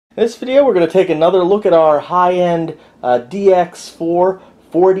In this video, we're going to take another look at our high-end DX4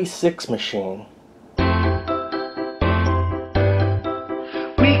 46 machine. We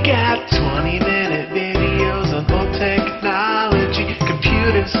got 20-minute videos on old technology,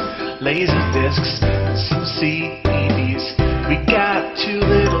 computers, laser discs, and some CDs. We got two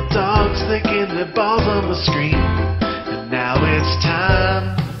little dogs licking their balls on the screen, and now it's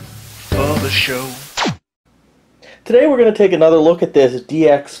time for the show. Today we're going to take another look at this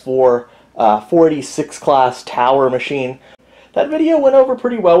DX4 46 class tower machine. That video went over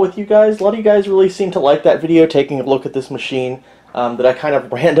pretty well with you guys. A lot of you guys really seemed to like that video, taking a look at this machine that I kind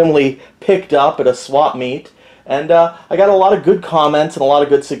of randomly picked up at a swap meet. And I got a lot of good comments and a lot of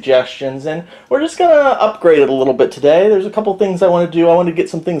good suggestions, and we're just going to upgrade it a little bit today. There's a couple things I want to do. I want to get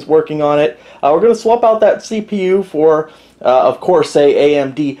some things working on it. We're going to swap out that CPU for, of course, a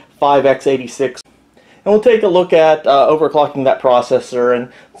AMD 5x86. And we'll take a look at overclocking that processor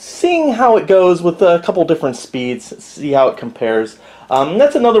and seeing how it goes with a couple different speeds, see how it compares.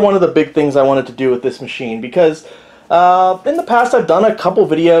 That's another one of the big things I wanted to do with this machine, because in the past I've done a couple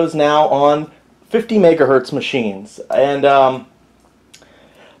videos now on 50 megahertz machines, and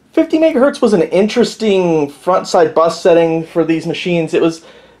 50 megahertz was an interesting front-side bus setting for these machines. It was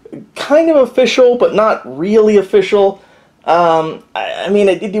kind of official, but not really official. I mean,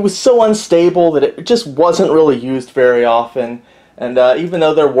 it was so unstable that it just wasn't really used very often. And even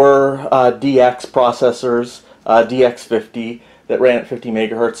though there were DX processors, DX50, that ran at 50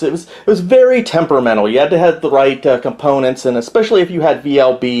 megahertz, it was very temperamental. You had to have the right components, and especially if you had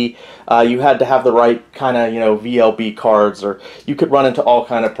VLB, you had to have the right kind of VLB cards, or you could run into all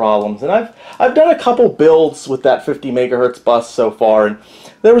kind of problems. And I've done a couple builds with that 50 megahertz bus so far, and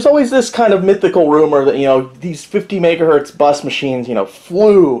there was always this kind of mythical rumor that these 50 megahertz bus machines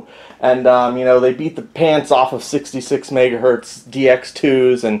flew, and they beat the pants off of 66 megahertz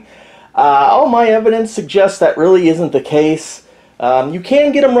DX2s, and all my evidence suggests that really isn't the case. You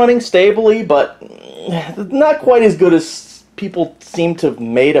can get them running stably, but not quite as good as people seem to have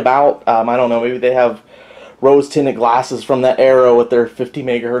made about. I don't know, maybe they have rose-tinted glasses from that era with their 50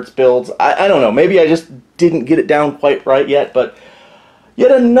 megahertz builds. I don't know, maybe I just didn't get it down quite right yet. But yet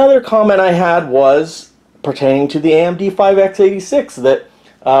another comment I had was pertaining to the AMD 5x86, that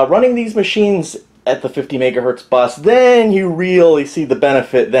running these machines at the 50 megahertz bus, then you really see the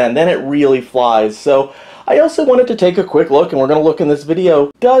benefit then it really flies. So I also wanted to take a quick look, and we're going to look in this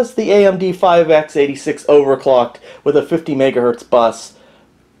video, does the AMD 5x86 overclocked with a 50 megahertz bus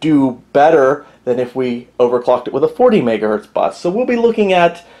do better than if we overclocked it with a 40 megahertz bus? So we'll be looking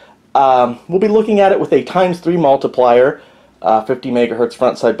at it with a ×3 multiplier, 50 megahertz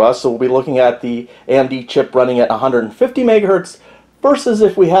front side bus. So we'll be looking at the AMD chip running at 150 megahertz versus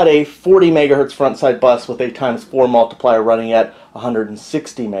if we had a 40 megahertz front side bus with a ×4 multiplier running at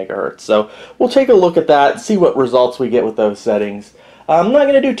 160 megahertz. So we'll take a look at that, see what results we get with those settings. I'm not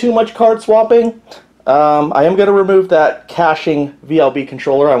going to do too much card swapping. I am going to remove that caching VLB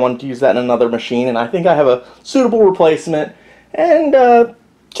controller. I wanted to use that in another machine, and I think I have a suitable replacement, and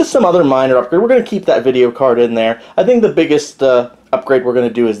just some other minor upgrade. We're going to keep that video card in there. I think the biggest upgrade we're going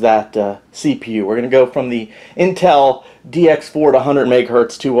to do is that CPU. We're going to go from the Intel DX4 to 100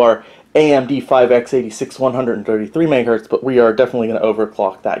 megahertz to our AMD 5x86 133 megahertz, but we are definitely going to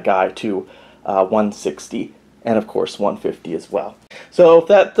overclock that guy to 160 and of course 150 as well. So if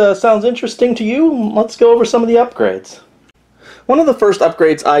that sounds interesting to you, let's go over some of the upgrades. One of the first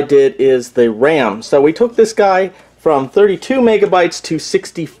upgrades I did is the RAM. So we took this guy from 32 megabytes to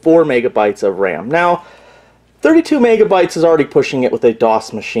 64 megabytes of RAM. Now 32 megabytes is already pushing it with a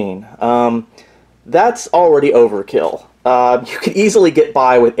DOS machine. That's already overkill. You could easily get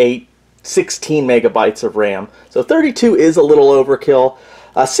by with 16 megabytes of RAM. So 32 is a little overkill.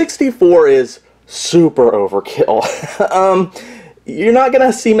 64 is super overkill. You're not going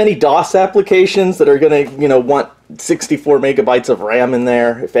to see many DOS applications that are going to, want 64 megabytes of RAM in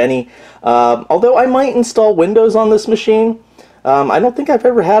there, if any. Although I might install Windows on this machine. I don't think I've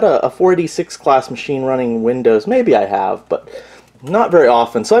ever had a 486 class machine running Windows. Maybe I have, but not very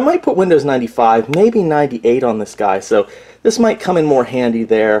often. So I might put Windows 95, maybe 98 on this guy. So this might come in more handy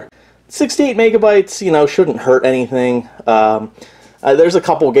there. 68 megabytes, shouldn't hurt anything. There's a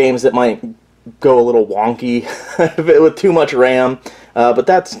couple games that might go a little wonky with too much RAM, but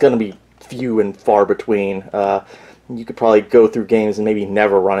that's going to be few and far between. You could probably go through games and maybe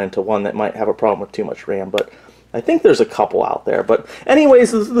never run into one that might have a problem with too much RAM, but I think there's a couple out there. But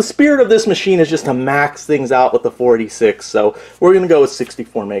anyways, the spirit of this machine is just to max things out with the 486, so we're going to go with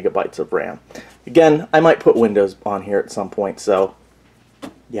 64 megabytes of RAM. Again, I might put Windows on here at some point, so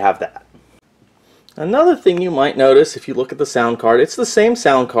you have that. Another thing you might notice if you look at the sound card, it's the same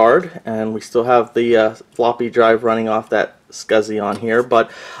sound card, and we still have the floppy drive running off that SCSI on here, but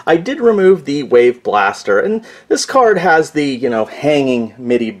I did remove the Wave Blaster, and this card has the, hanging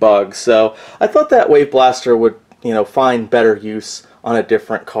MIDI bug, so I thought that Wave Blaster would, find better use on a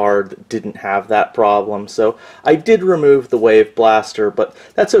different card that didn't have that problem. So I did remove the Wave Blaster, but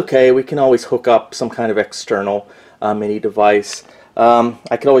that's okay. We can always hook up some kind of external MIDI device. I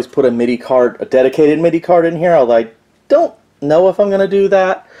could always put a MIDI card, a dedicated MIDI card in here, although I don't know if I'm going to do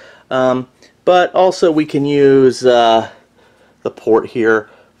that. But also we can use the port here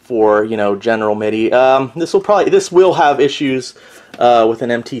for, general MIDI. This will have issues with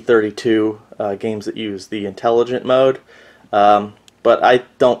an MT32 games that use the intelligent mode. But I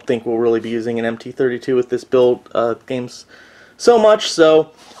don't think we'll really be using an MT32 with this build games so much,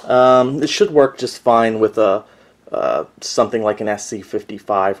 so this should work just fine with something like an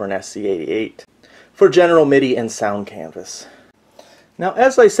SC55 or an SC88 for general MIDI and sound canvas. Now,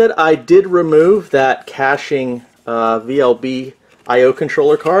 as I said, I did remove that caching VLB I/O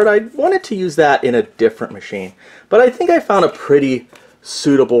controller card. I wanted to use that in a different machine, but I think I found a pretty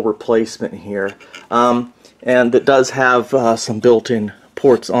suitable replacement here. And it does have some built-in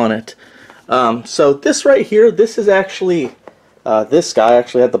ports on it. So this right here, this is actually, this guy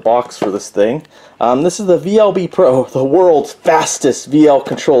actually had the box for this thing. This is the VLB Pro, the world's fastest VL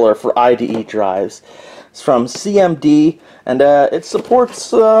controller for IDE drives. It's from CMD, and it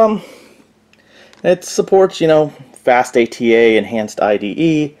supports, fast ATA, enhanced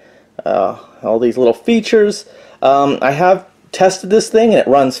IDE, all these little features. I have tested this thing, and it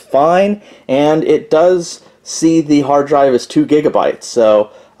runs fine, and it does see the hard drive is 2 gigabytes, so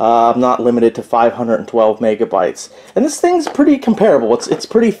I'm not limited to 512 megabytes. And this thing's pretty comparable. It's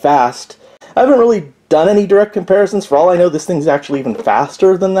pretty fast. I haven't really done any direct comparisons. For all I know, this thing's actually even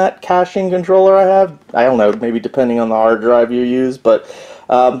faster than that caching controller I have. I don't know, maybe depending on the hard drive you use, but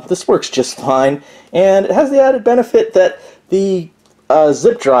this works just fine. And it has the added benefit that the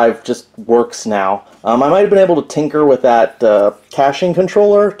zip drive just works now. I might have been able to tinker with that caching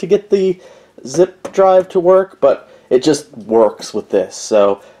controller to get the zip drive to work, but it just works with this,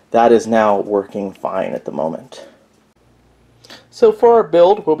 so that is now working fine at the moment. So for our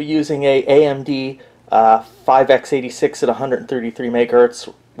build, we'll be using a AMD 5x86 at 133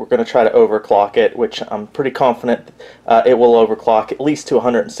 megahertz. We're going to try to overclock it, which I'm pretty confident it will overclock at least to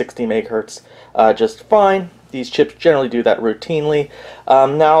 160 megahertz just fine. These chips generally do that routinely.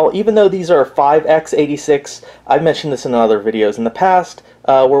 Now, even though these are 5x86, I've mentioned this in other videos in the past,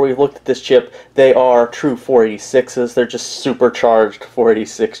 where we've looked at this chip, they are true 486s. They're just supercharged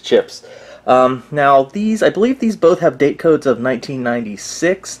 486 chips. Now, I believe these both have date codes of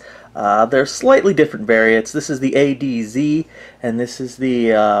 1996. They're slightly different variants. This is the ADZ, and this is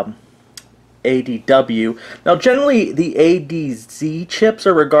the ADW. Now, generally, the ADZ chips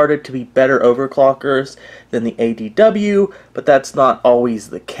are regarded to be better overclockers than the ADW, but that's not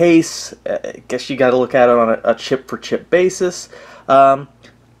always the case. I guess you got to look at it on a chip-for-chip basis.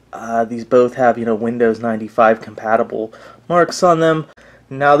 These both have, Windows 95 compatible marks on them.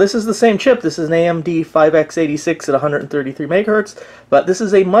 Now, this is the same chip. This is an AMD 5x86 at 133 megahertz, but this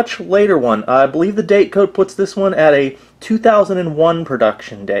is a much later one. I believe the date code puts this one at a 2001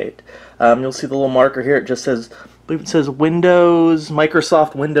 production date. You'll see the little marker here. It just says, I believe it says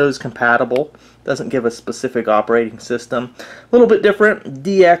Microsoft Windows compatible. Doesn't give a specific operating system. A little bit different.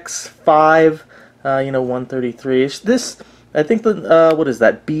 DX5, 133. This, I think the what is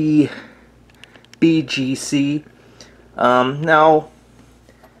that? BGC. Now,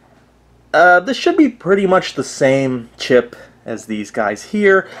 this should be pretty much the same chip as these guys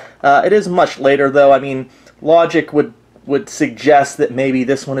here. It is much later, though. I mean, logic would suggest that maybe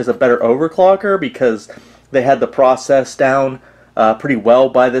this one is a better overclocker because they had the process down pretty well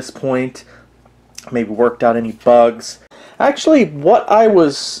by this point. Maybe worked out any bugs. Actually, what I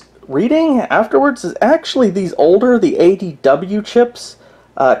was reading afterwards is actually these older, the ADW chips,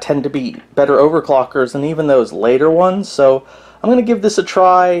 tend to be better overclockers than even those later ones. So I'm going to give this a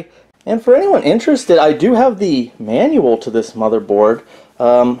try. And for anyone interested, I do have the manual to this motherboard.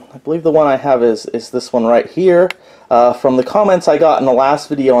 I believe the one I have is this one right here. From the comments I got in the last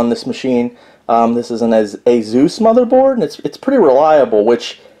video on this machine, this is an Asus motherboard, and it's pretty reliable,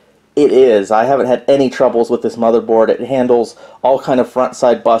 which it is. I haven't had any troubles with this motherboard. It handles all kind of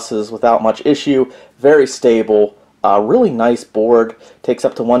front-side buses without much issue. Very stable. Really nice board. Takes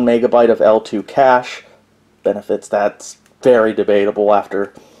up to 1 megabyte of L2 cache. Benefits that's very debatable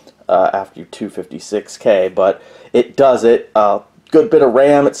after your 256K, but it does it. Good bit of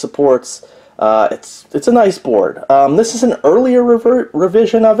RAM it supports. It's a nice board. This is an earlier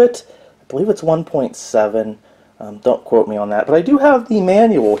revision of it. I believe it's 1.7. Don't quote me on that, but I do have the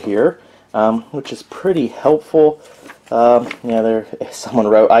manual here, which is pretty helpful. Yeah, someone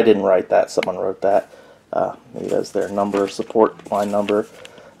wrote, I didn't write that, someone wrote that. Maybe that's their number, support line number.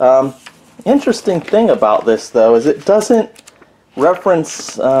 Interesting thing about this, though, is it doesn't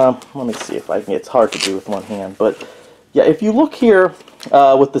reference, let me see if I can, it's hard to do with one hand, but yeah, if you look here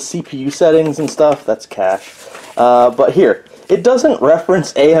with the CPU settings and stuff, that's cache. But here, it doesn't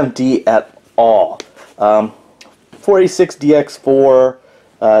reference AMD at all. 486DX4,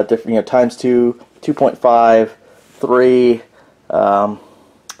 different, times 2, 2.5, 3,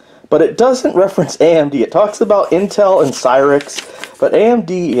 but it doesn't reference AMD. It talks about Intel and Cyrix, but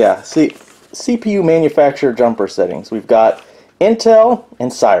AMD, yeah, see, CPU manufacturer jumper settings. We've got Intel and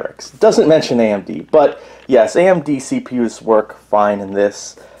Cyrix. It doesn't mention AMD, but yes, AMD CPUs work fine in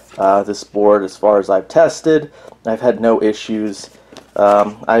this board as far as I've tested. I've had no issues.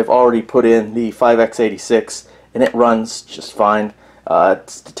 I've already put in the 5x86 and it runs just fine.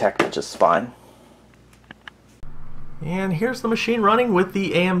 It's detected just fine. And here's the machine running with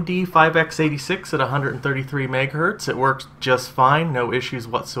the AMD 5x86 at 133 megahertz. It works just fine, no issues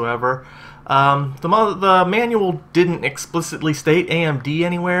whatsoever. The manual didn't explicitly state AMD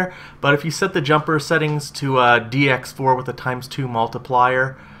anywhere, but if you set the jumper settings to DX4 with a × 2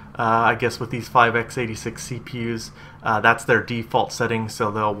 multiplier, I guess with these 5x86 CPUs, that's their default setting, so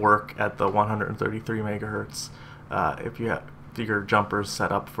they'll work at the 133 megahertz if you have your jumpers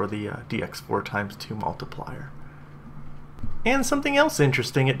set up for the DX4 × 2 multiplier. And something else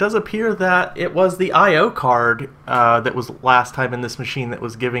interesting, it does appear that it was the I/O card that was last time in this machine that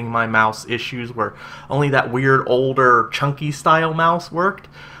was giving my mouse issues, where only that weird older chunky style mouse worked.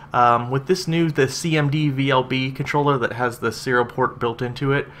 With this new, the CMD VLB controller that has the serial port built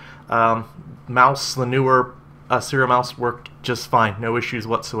into it, the newer serial mouse worked just fine, no issues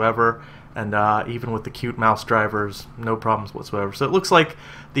whatsoever, and even with the cute mouse drivers, no problems whatsoever. So it looks like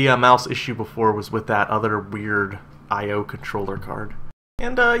the mouse issue before was with that other weird I/O controller card.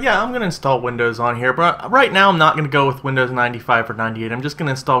 And yeah, I'm going to install Windows on here, but right now I'm not going to go with Windows 95 or 98. I'm just going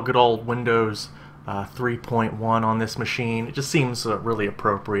to install good old Windows 3.1 on this machine. It just seems really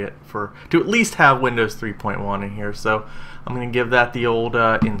appropriate to at least have Windows 3.1 in here, so I'm going to give that the old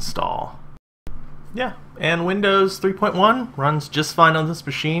install. Yeah, and Windows 3.1 runs just fine on this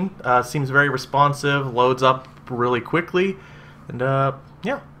machine. Seems very responsive, loads up really quickly, and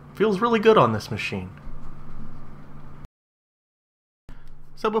yeah, feels really good on this machine.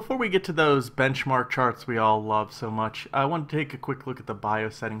 So before we get to those benchmark charts we all love so much, I want to take a quick look at the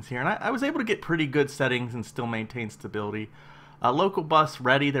BIOS settings here. And I was able to get pretty good settings and still maintain stability. Local bus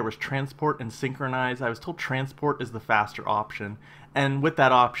ready, there was transport and synchronize. I was told transport is the faster option. And with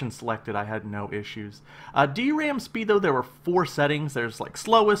that option selected, I had no issues. DRAM speed, though, there were 4 settings. There's like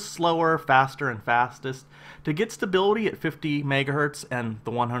slowest, slower, faster, and fastest. To get stability at 50 megahertz and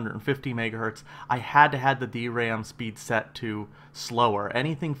the 150 megahertz, I had to have the DRAM speed set to slower.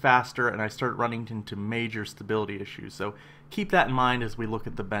 Anything faster, and I started running into major stability issues. So keep that in mind as we look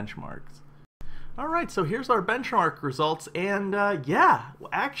at the benchmarks. Alright, so here's our benchmark results, and yeah,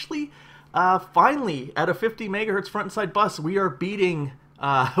 actually, finally, at a 50 megahertz front and side bus, we are beating,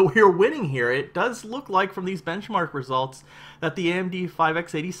 we are winning here. It does look like from these benchmark results that the AMD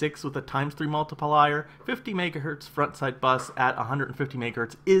 5x86 with a × 3 multiplier, 50 megahertz front side bus at 150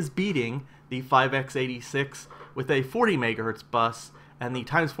 megahertz is beating the 5x86 with a 40 megahertz bus and the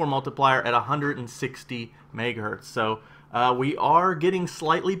 × 4 multiplier at 160 megahertz. So we are getting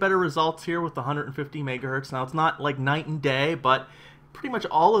slightly better results here with the 150 megahertz. Now, it's not like night and day, but pretty much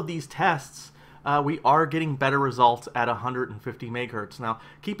all of these tests, we are getting better results at 150 megahertz. Now,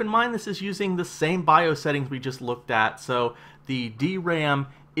 keep in mind this is using the same BIOS settings we just looked at, so the DRAM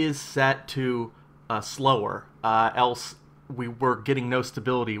is set to slower, else we were getting no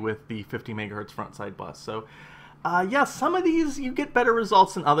stability with the 50 megahertz front side bus. So yeah, some of these you get better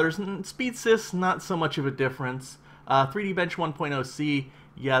results than others, and SpeedSys, not so much of a difference. 3D Bench 1.0C,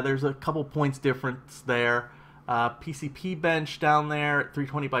 yeah, there's a couple points difference there. PCP Bench down there at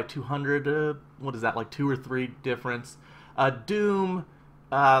 320 by 200, what is that, like 2 or 3 difference. Doom,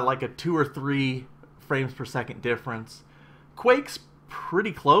 like a 2 or 3 frames per second difference. Quake's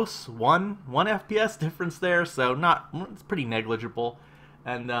pretty close, 1 FPS difference there, so it's pretty negligible.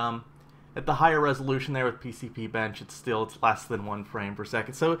 And at the higher resolution there with PCP Bench, it's less than 1 frame per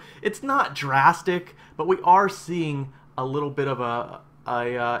second. So it's not drastic, but we are seeing a little bit of a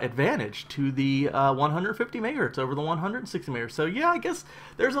advantage to the 150 megahertz over the 160 megahertz. So yeah, I guess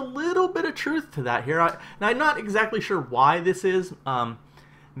there's a little bit of truth to that here. Now, I'm not exactly sure why this is.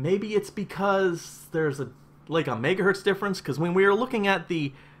 Maybe it's because there's like a megahertz difference, because when we were looking at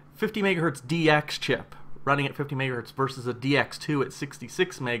the 50 megahertz DX chip running at 50 megahertz versus a DX2 at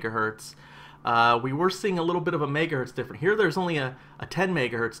 66 megahertz, we were seeing a little bit of a megahertz difference. Here there's only a 10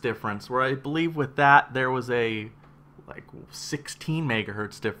 megahertz difference, where I believe with that there was a like 16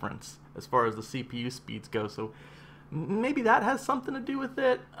 megahertz difference as far as the CPU speeds go. So maybe that has something to do with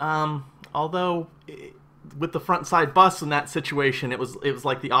it. Although with the front side bus in that situation, it was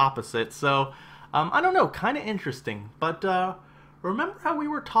like the opposite. So I don't know, kind of interesting. But remember how we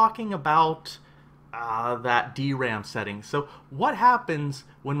were talking about that DRAM setting? So what happens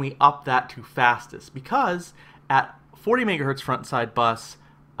when we up that to fastest? Because at 40 megahertz front side bus,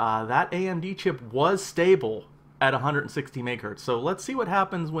 that AMD chip was stable at 160 megahertz. So let's see what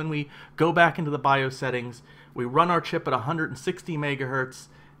happens when we go back into the BIOS settings, we run our chip at 160 megahertz,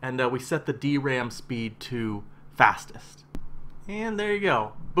 and we set the DRAM speed to fastest. And there you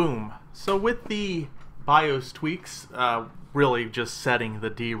go, boom. So with the BIOS tweaks, really just setting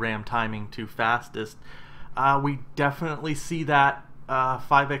the DRAM timing to fastest, we definitely see that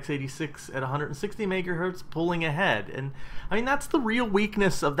 5x86 at 160 megahertz pulling ahead. And I mean, that's the real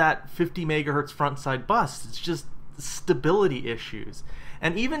weakness of that 50 megahertz front side bus. It's just stability issues.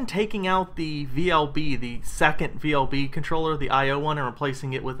 And even taking out the VLB, the second VLB controller, the IO one, and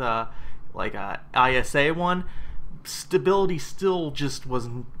replacing it with a ISA one, stability still just was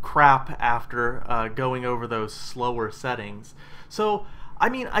crap after going over those slower settings. So I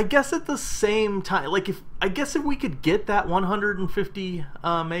mean, I guess at the same time, like if we could get that 150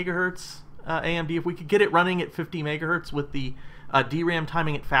 megahertz AMD, if we could get it running at 50 megahertz with the DRAM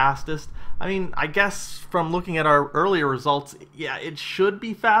timing at fastest, I mean, I guess from looking at our earlier results, yeah, it should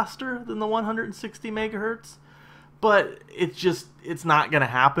be faster than the 160 megahertz. But it's not going to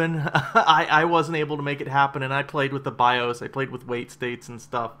happen. I wasn't able to make it happen, and I played with the BIOS, I played with wait states and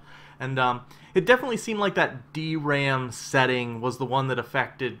stuff. And it definitely seemed like that DRAM setting was the one that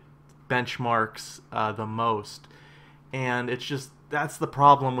affected benchmarks the most. And it's just, that's the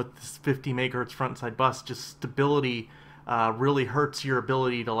problem with this 50 megahertz front side bus. Just stability really hurts your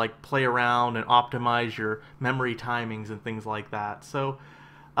ability to like play around and optimize your memory timings and things like that. So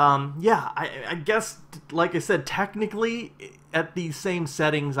yeah, I guess, like I said, technically at these same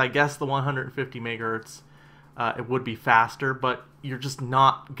settings, I guess the 150 megahertz it would be faster, but you're just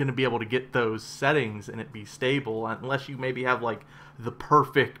not going to be able to get those settings and it be stable unless you maybe have like the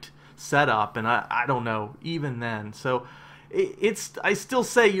perfect setup, and I don't know even then. So I still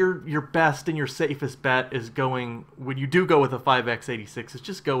say your best and your safest bet is going, when you do go with a 5x86, is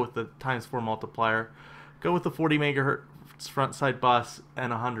just go with the ×4 multiplier, go with the 40 megahertz front side bus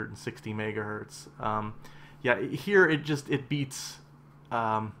and 160 megahertz. Yeah, here it beats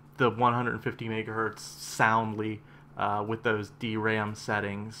the 150 megahertz soundly with those DRAM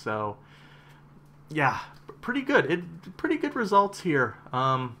settings. So yeah, pretty good. Pretty good results here.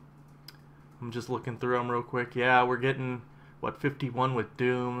 I'm just looking through them real quick. Yeah, we're getting what, 51 with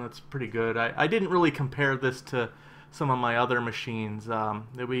Doom. That's pretty good. I didn't really compare this to some of my other machines.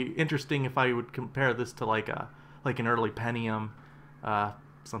 It'd be interesting if I would compare this to like an early Pentium,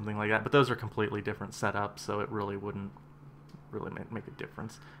 something like that. But those are completely different setups, so it really wouldn't really make a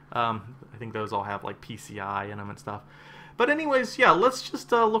difference. I think those all have like PCI in them and stuff. But anyways, yeah, let's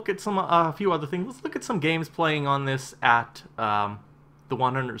just look at a few other things. Let's look at some games playing on this at the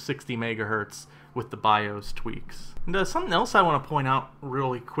 160 megahertz with the BIOS tweaks. And something else I want to point out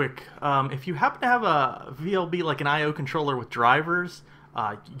really quick, if you happen to have a VLB, like an IO controller with drivers,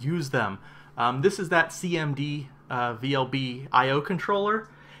 use them. This is that CMD VLB IO controller,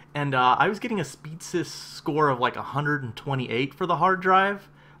 and I was getting a SpeedSys score of like 128 for the hard drive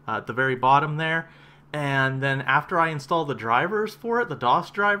at the very bottom there. And then after I installed the drivers for it, the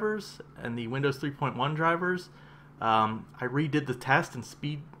DOS drivers and the Windows 3.1 drivers, I redid the test in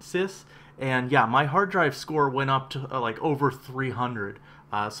SpeedSys, and yeah, my hard drive score went up to like over 300.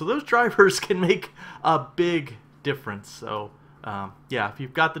 So those drivers can make a big difference. So yeah, if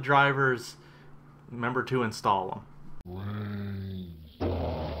you've got the drivers, remember to install them.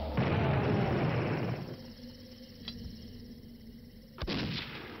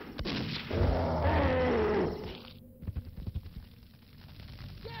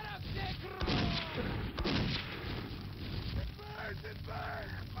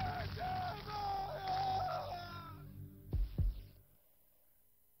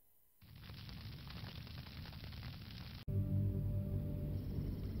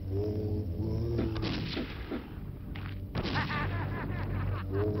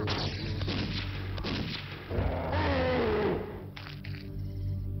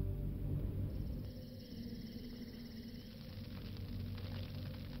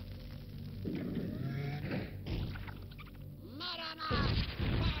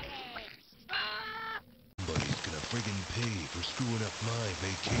 pay for screwing up my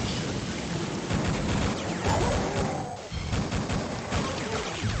vacation.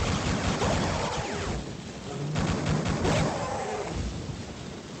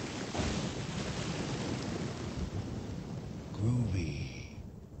 Groovy.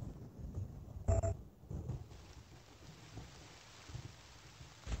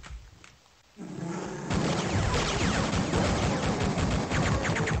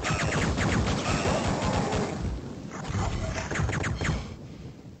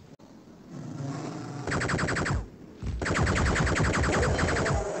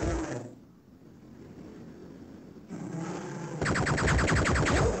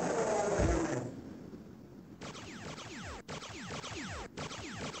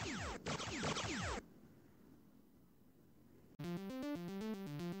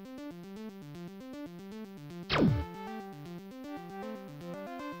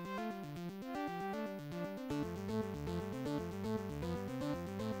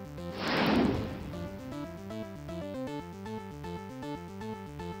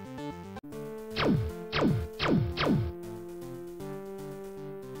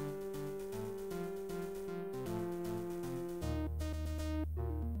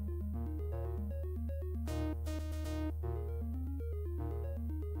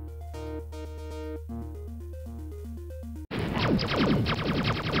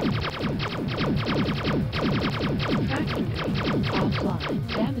 Offline,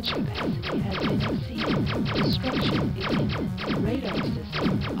 damage capacity has been exceeded. Destruction is imminent. Radar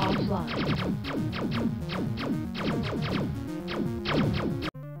system offline.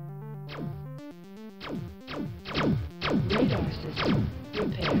 Radar system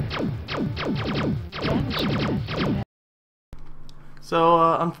repaired. Damage capacity has...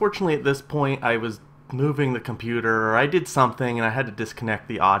 So, unfortunately at this point I was moving the computer, or I did something and I had to disconnect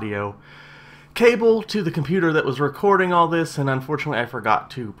the audio cable to the computer that was recording all this, and unfortunately I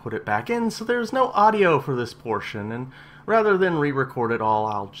forgot to put it back in, so there's no audio for this portion, and rather than re-record it all,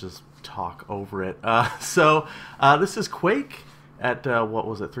 I'll just talk over it. This is Quake at, what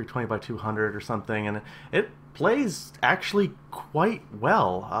was it, 320 by 200 or something, and it plays actually quite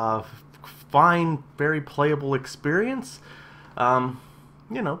well. Fine, very playable experience. You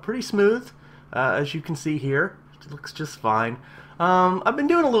know, pretty smooth, as you can see here. It looks just fine. I've been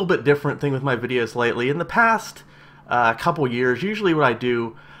doing a little bit different thing with my videos lately. In the past couple years, usually what I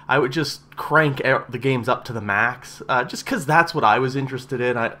do, I would just crank the games up to the max, just because that's what I was interested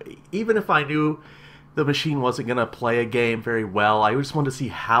in. Even if I knew the machine wasn't going to play a game very well, I just wanted to see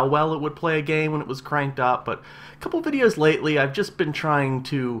how well it would play a game when it was cranked up. But a couple videos lately, I've just been trying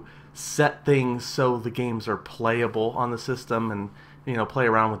to set things so the games are playable on the system, and you know, play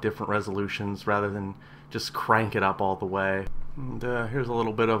around with different resolutions rather than just crank it up all the way. And here's a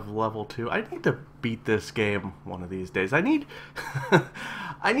little bit of level 2. I need to beat this game one of these days. I need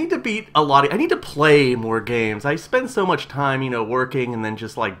I need to beat a lot. I need to play more games. I spend so much time, you know, working and then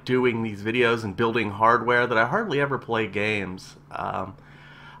just like doing these videos and building hardware that I hardly ever play games.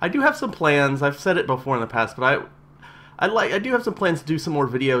 I do have some plans. I've said it before in the past, but I do have some plans to do some more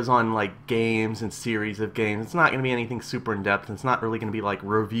videos on like games and series of games. It's not going to be anything super in depth. It's not really going to be like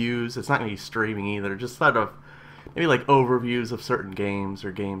reviews. It's not going to be streaming either. Just sort of maybe like overviews of certain games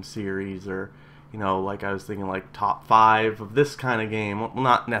or game series, or you know, like I was thinking like top 5 of this kind of game. Well,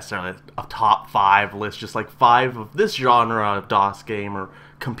 not necessarily a top 5 list, just like 5 of this genre of DOS game or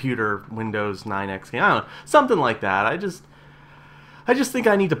computer Windows 9X game. I don't know, something like that. I just think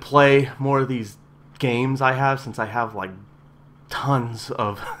I need to play more of these games I have, since I have like tons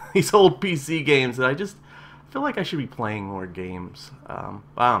of these old PC games that I just feel like I should be playing more games. I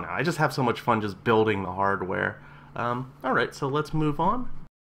don't know, I just have so much fun just building the hardware. Alright, so let's move on.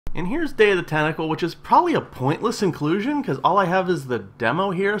 And here's Day of the Tentacle, which is probably a pointless inclusion because all I have is the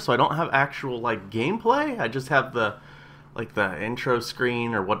demo here, so I don't have actual like gameplay. I just have the intro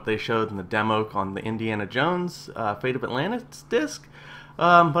screen, or what they showed in the demo on the Indiana Jones Fate of Atlantis disc.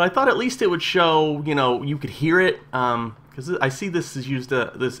 But I thought at least it would show, you know, you could hear it, because I see this is used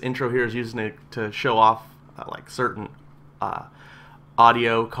this intro here is using it to show off like certain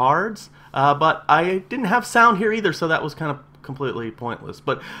audio cards, but I didn't have sound here either, so that was kind of completely pointless.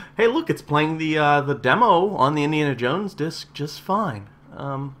 But hey, look, it's playing the demo on the Indiana Jones disc just fine.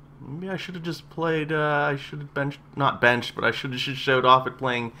 Maybe I should have just played, I should have not benched, but I should have showed off it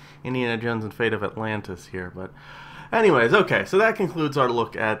playing Indiana Jones and Fate of Atlantis here. But anyways, okay, so that concludes our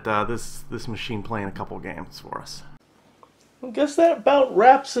look at this machine playing a couple games for us. I guess that about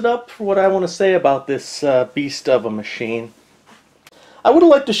wraps it up for what I want to say about this beast of a machine. I would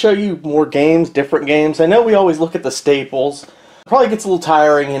have liked to show you more games, different games. I know we always look at the staples. probably gets a little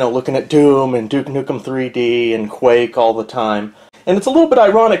tiring, you know, looking at Doom and Duke Nukem 3D and Quake all the time. And it's a little bit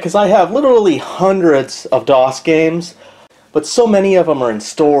ironic because I have literally hundreds of DOS games, but so many of them are in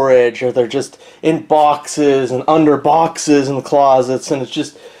storage, or they're just in boxes and under boxes in the closets, and it's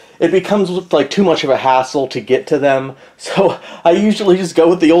just, it becomes like too much of a hassle to get to them. So I usually just go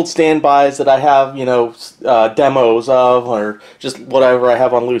with the old standbys that I have, you know, demos of, or just whatever I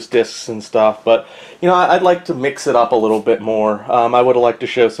have on loose discs and stuff. But, you know, I'd like to mix it up a little bit more. I would have liked to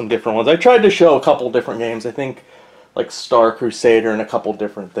show some different ones. I tried to show a couple different games, I think, like Star Crusader and a couple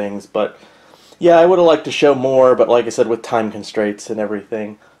different things, but yeah, I would have liked to show more, but like I said, with time constraints and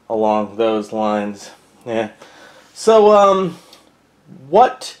everything along those lines. Yeah. So,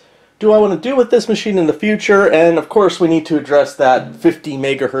 what do I want to do with this machine in the future? And of course, we need to address that 50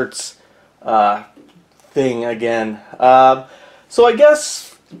 megahertz thing again. So I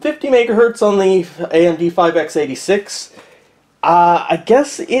guess 50 megahertz on the AMD 5x86, I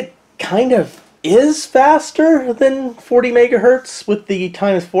guess it kind of is faster than 40 megahertz with the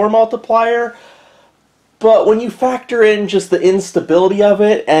times 4 multiplier. But when you factor in just the instability of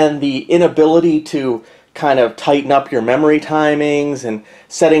it and the inability to kind of tighten up your memory timings and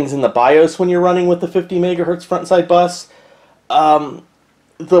settings in the BIOS when you're running with the 50 megahertz frontside bus,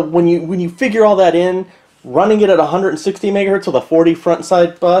 when you figure all that in, running it at 160 megahertz with a 40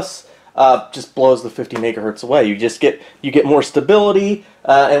 frontside bus just blows the 50 megahertz away. You get more stability,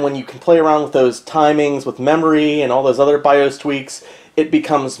 and when you can play around with those timings with memory and all those other BIOS tweaks, it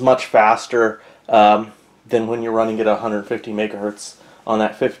becomes much faster than when you're running it at 150 megahertz on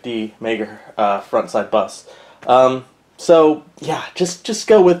that 50 mega frontside bus. So yeah, just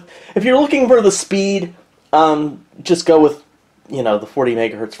go with, if you're looking for the speed, just go with, you know, the 40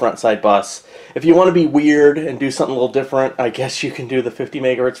 megahertz frontside bus. If you want to be weird and do something a little different, I guess you can do the 50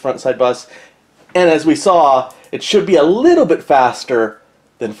 megahertz frontside bus. And as we saw, it should be a little bit faster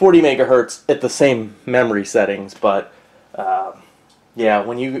than 40 megahertz at the same memory settings, but yeah,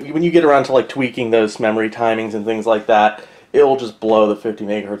 when you get around to like tweaking those memory timings and things like that, it will just blow the 50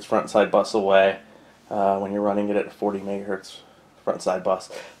 megahertz frontside bus away when you're running it at a 40 megahertz frontside bus.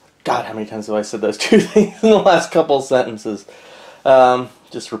 God, how many times have I said those two things in the last couple of sentences?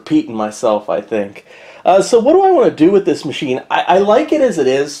 Just repeating myself, I think. So what do I want to do with this machine? I like it as it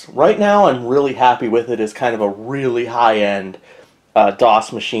is. Right now, I'm really happy with it as kind of a really high-end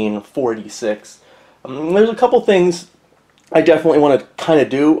DOS machine, 486. There's a couple things I definitely want to kind of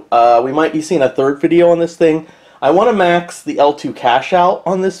do. We might be seeing a third video on this thing. I want to max the L2 cache out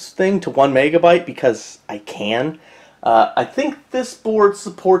on this thing to 1 megabyte because I can. I think this board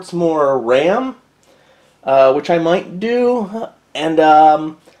supports more RAM, which I might do, and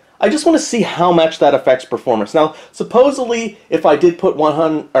I just want to see how much that affects performance. Now, supposedly, if I did put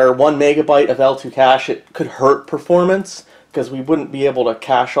 1 megabyte of L2 cache, it could hurt performance because we wouldn't be able to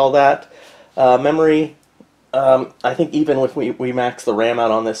cache all that memory. I think even if we max the RAM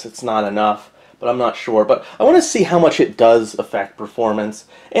out on this, it's not enough, but I'm not sure. But I want to see how much it does affect performance,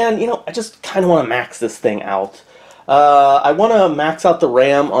 and you know, I just kind of want to max this thing out. I want to max out the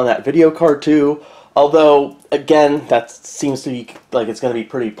RAM on that video card too, although again, that seems to be like it's going to be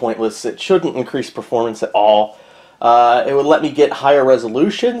pretty pointless. It shouldn't increase performance at all. It would let me get higher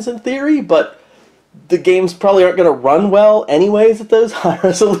resolutions in theory, but the games probably aren't going to run well anyways at those high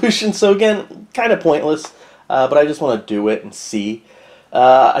resolutions, so again, kind of pointless. But I just want to do it and see.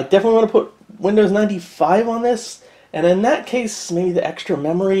 I definitely want to put Windows 95 on this, and in that case, maybe the extra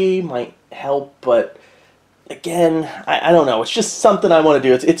memory might help, but again, I don't know. It's just something I want to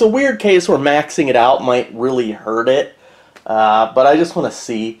do. It's a weird case where maxing it out might really hurt it, but I just want to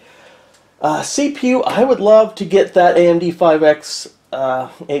see. CPU, I would love to get that AMD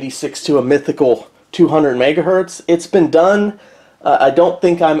 5x86 to a mythical 200 megahertz. It's been done. I don't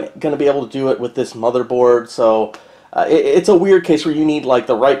think I'm going to be able to do it with this motherboard, so it's a weird case where you need like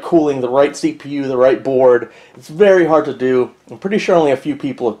the right cooling, the right CPU, the right board. It's very hard to do. I'm pretty sure only a few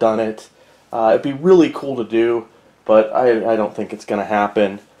people have done it. It'd be really cool to do, but I don't think it's going to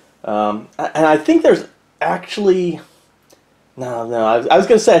happen. And I think there's actually... No, I was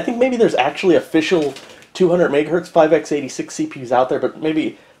going to say, I think maybe there's actually official 200 megahertz 5x86 CPUs out there, but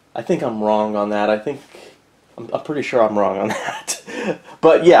maybe... I think I'm wrong on that. I'm pretty sure I'm wrong on that.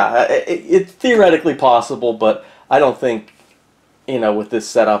 But yeah, it's theoretically possible, but I don't think, you know, with this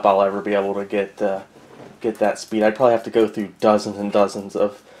setup I'll ever be able to get that speed. I'd probably have to go through dozens and dozens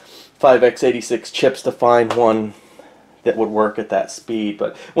of 5x86 chips to find one that would work at that speed.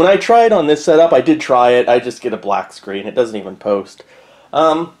 But when I tried on this setup, I did try it. I just get a black screen. It doesn't even post.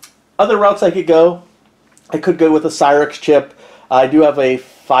 Other routes I could go with a Cyrix chip. I do have a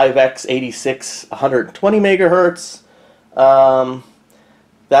 5x86 120 megahertz.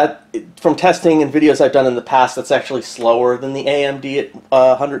 That, from testing and videos I've done in the past, that's actually slower than the AMD at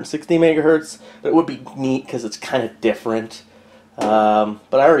 160 megahertz. But it would be neat because it's kind of different. But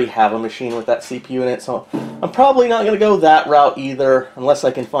I already have a machine with that CPU in it, so I'm probably not going to go that route either, unless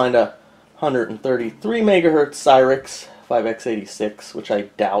I can find a 133 megahertz Cyrix 5x86, which I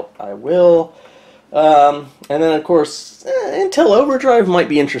doubt I will. And then, of course, Intel Overdrive might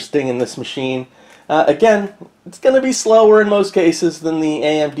be interesting in this machine. Again, it's going to be slower in most cases than the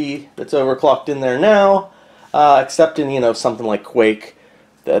AMD that's overclocked in there now, except in, you know, something like Quake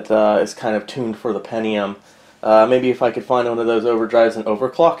that is kind of tuned for the Pentium. Maybe if I could find one of those overdrives and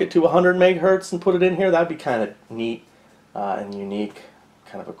overclock it to 100 megahertz and put it in here, that'd be kind of neat and unique.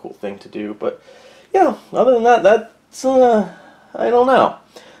 Kind of a cool thing to do. But, yeah, other than that, that's, I don't know.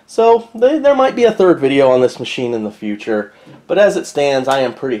 So, there might be a third video on this machine in the future, but as it stands, I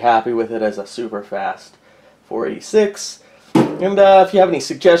am pretty happy with it as a super fast 486. And if you have any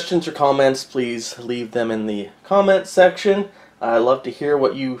suggestions or comments, please leave them in the comments section. I'd love to hear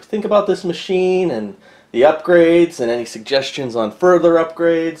what you think about this machine and the upgrades and any suggestions on further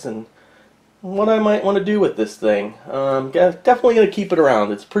upgrades and what I might want to do with this thing. Definitely going to keep it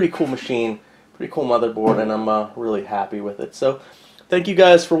around. It's a pretty cool machine, pretty cool motherboard, and I'm really happy with it. So, thank you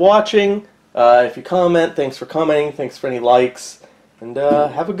guys for watching. If you comment, thanks for commenting, thanks for any likes, and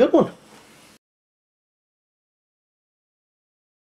have a good one.